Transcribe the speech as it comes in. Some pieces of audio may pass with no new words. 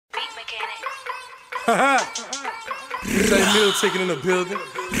Say meal ticket in the building.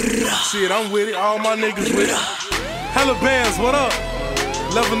 Shit, I'm with it. All my niggas with it. Hella bands, what up?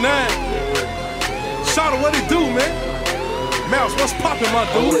 Level 9. Shotta, what it do, man? Mouse, what's poppin', my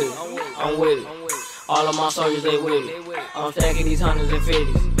dude? I'm with it. All of my soldiers, they with it. I'm stacking these hundreds and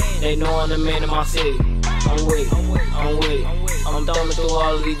fifties. They know I'm the man in my city. I'm with it. I'm with it. I'm thumbing through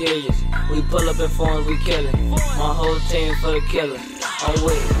all of these digits. We pull up in phones, we killin'. My whole team for the killer. I'm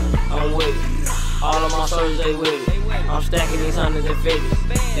with it. I'm with it. All of my soldiers, they with it. I'm stacking these hundreds and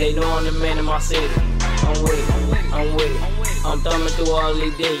fifties. They know I'm the man in my city. I'm with it. I'm with it. I'm thumbing through all of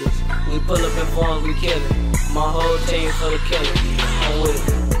these digits. We pull up in phones, we killin'. My whole team for the killer. I'm with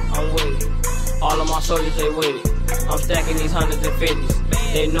it. I'm with it. All of my soldiers, they with it. I'm stacking these hundreds and fifties.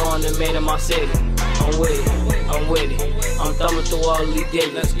 They know I'm the man in my city. I'm with it. I'm with it. I'm thumbing through all of these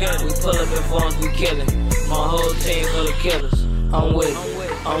digits. We pull up in phones, we killin'. My whole team for the killers. I'm with it.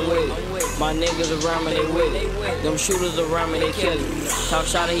 I'm with it. My niggas around me, they with it. Them shooters around me, they killin'. Talk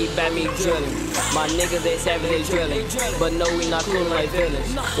Shotta, he bat me drillin'. My niggas, they savage, they drillin'. But no, we not coolin' like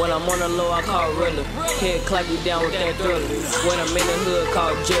villains. When I'm on the low, I call Rilla. Head clap you down with that thriller. When I'm in the hood,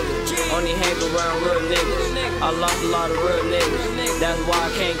 call Jigga. Only hang around real niggas. I lost a lot of real niggas. That's why I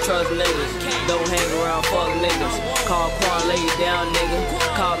can't trust niggas. Don't hang around fuck niggas. Call Quan, lay you down, nigga.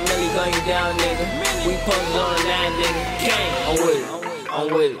 Call Millie, gun you down, nigga. We posted on the 9, nigga. Gang, I'm with it.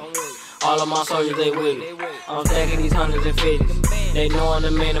 I'm with it. All of my soldiers, they with it. I'm stacking these hundreds and fifties. They know I'm the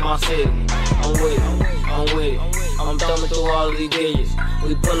man in my city. I'm with it. I'm with it. I'm thumbing through all of these digits.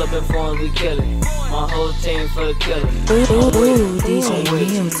 We pull up in phones, we killin'. My whole team for the killer. I'm with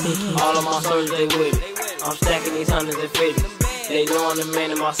it. All of my soldiers, they with it. I'm stacking these hundreds and fifties. They know I'm the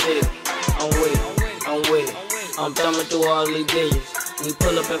man in my city. I'm with it. I'm with it. I'm thumbing through all of these digits. We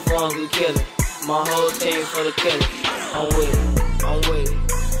pull up in phones, we killin'. My whole team for the killer. I'm with it. I'm with it.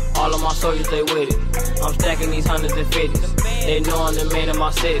 All of my soldiers, they with it. I'm stacking these hundreds and fifties. They know I'm the man in my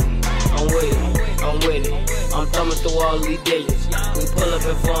city. I'm with it. I'm with it. I'm thumbing through all of these digits. We pull up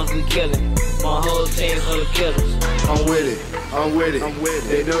in phones, we killin'. My whole team for the killers. I'm with it. I'm with it.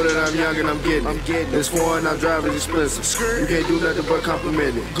 They know that I'm young and I'm getting it. This foreign I'm driving expensive. You can't do nothing but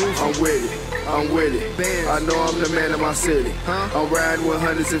compliment it. I'm with it. I'm with it. I know I'm the man of my city. I'm riding with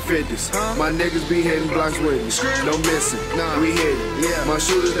hundreds and fifties. My niggas be hitting blocks with me. No missing. We hit it. My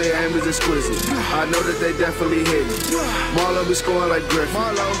shooters, they aim is exquisite. I know that they definitely hit it. Marlon be scoring like Griffin.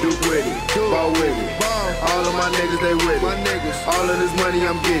 Duke with it. Ball with it. All of my niggas, they with it. All of this money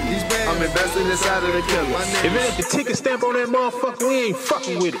I'm getting. I'm investing inside of the killers. If it ain't the ticket stamp on that motherfucker, we ain't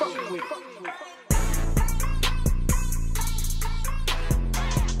fucking with it.